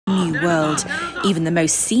world. Even the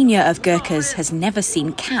most senior of Gurkhas has never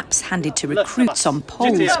seen caps handed to recruits on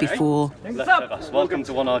poles before. Welcome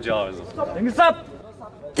to One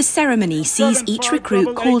The ceremony sees each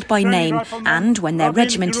recruit called by name, and when their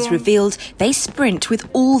regiment is revealed, they sprint with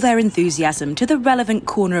all their enthusiasm to the relevant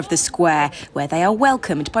corner of the square, where they are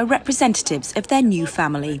welcomed by representatives of their new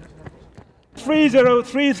family.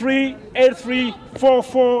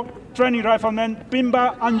 30338344 training riflemen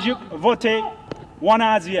Bimba Anjuk Vote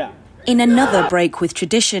Wanazia. In another break with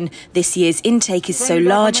tradition, this year's intake is so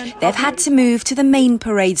large they've had to move to the main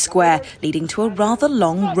parade square, leading to a rather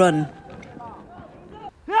long run.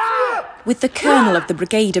 With the colonel of the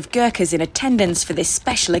Brigade of Gurkhas in attendance for this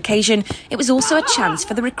special occasion, it was also a chance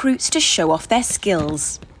for the recruits to show off their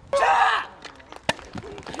skills.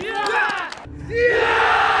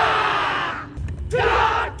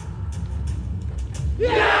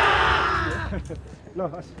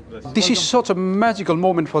 This is such a magical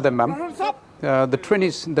moment for them, ma'am. The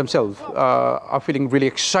trainees themselves are feeling really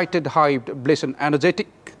excited, hyped, blessed and energetic.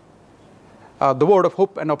 The word of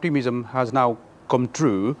hope and optimism has now come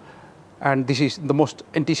true, and this is the most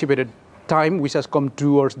anticipated time which has come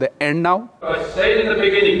towards the end now. I said in the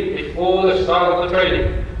beginning, before the start of the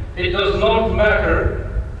training, it does not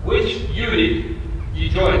matter which unit you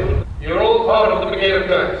join. You're all part of the Brigade of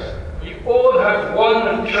Gurkhas. You all have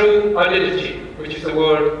one true identity, which is the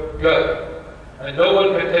word Gurkha, and no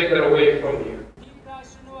one can take that away from you.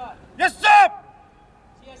 Yes, sir!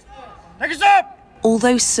 Thank you, sir!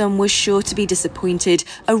 Although some were sure to be disappointed,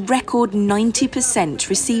 a record 90%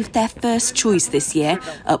 received their first choice this year,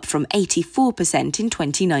 up from 84% in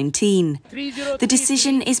 2019. The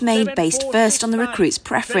decision is made based first on the recruit's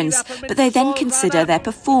preference, but they then consider their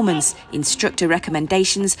performance, instructor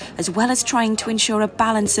recommendations, as well as trying to ensure a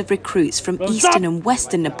balance of recruits from eastern and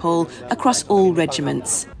western Nepal across all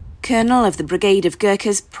regiments. Colonel of the Brigade of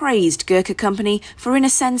Gurkhas praised Gurkha Company for, in a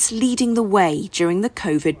sense, leading the way during the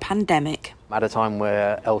COVID pandemic. At a time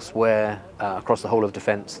where elsewhere across the whole of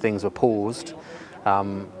defence things were paused,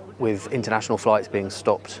 with international flights being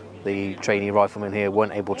stopped, the trainee riflemen here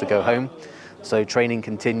weren't able to go home. So training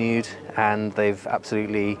continued, and they've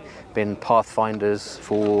absolutely been pathfinders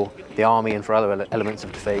for the army and for other elements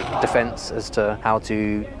of defence as to how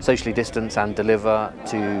to socially distance and deliver,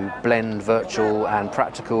 to blend virtual and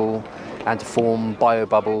practical, and to form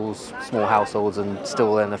bio-bubbles, small households, and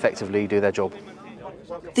still then effectively do their job.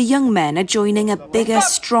 The young men are joining a bigger,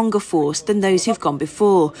 stronger force than those who've gone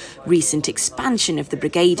before. Recent expansion of the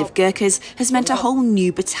Brigade of Gurkhas has meant a whole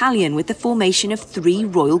new battalion with the formation of 3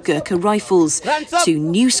 Royal Gurkha Rifles, 2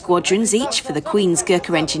 new squadrons each for the Queen's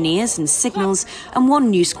Gurkha Engineers and Signals, and 1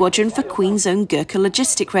 new squadron for Queen's Own Gurkha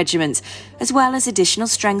Logistic Regiment, as well as additional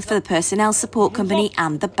strength for the Personnel Support Company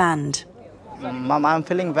and the band. Mom, I'm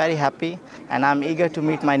feeling very happy and I'm eager to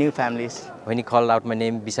meet my new families. When he called out my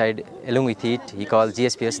name along with it, he called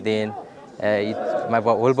GSPS, then my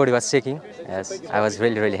whole body was shaking. Yes, I was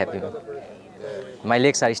really, really happy, ma'am. My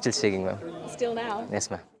legs are still shaking, ma'am. Still now?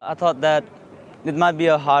 Yes, ma'am. I thought that it might be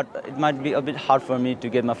a bit hard for me to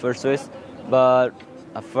get my first choice, but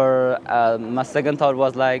my second thought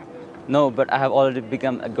was like, no, but I have already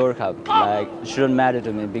become a Gurkha. Like, it shouldn't matter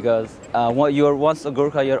to me because you're once a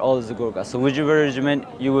Gurkha, you're always a Gurkha. So whichever regiment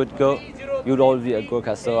you would go, you would always be a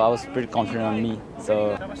Gurkha. So I was pretty confident on me.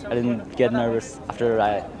 So I didn't get nervous after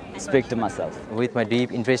I speak to myself. With my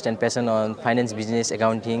deep interest and passion on finance, business,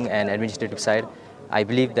 accounting, and administrative side, I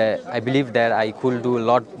believe that I could do a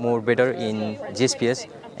lot more better in GSPS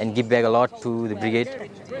and give back a lot to the brigade.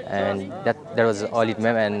 And that was all it,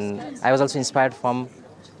 ma'am. And I was also inspired from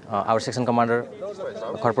our section commander,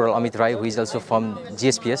 Corporal Amit Rai, who is also from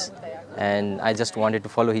GSPS, and I just wanted to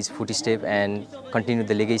follow his footsteps and continue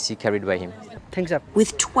the legacy carried by him. Thanks, sir.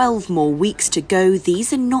 With 12 more weeks to go,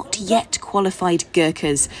 these are not yet qualified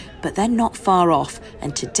Gurkhas, but they're not far off,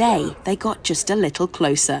 and today they got just a little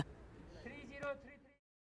closer.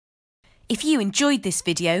 If you enjoyed this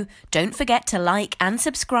video, don't forget to like and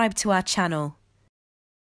subscribe to our channel.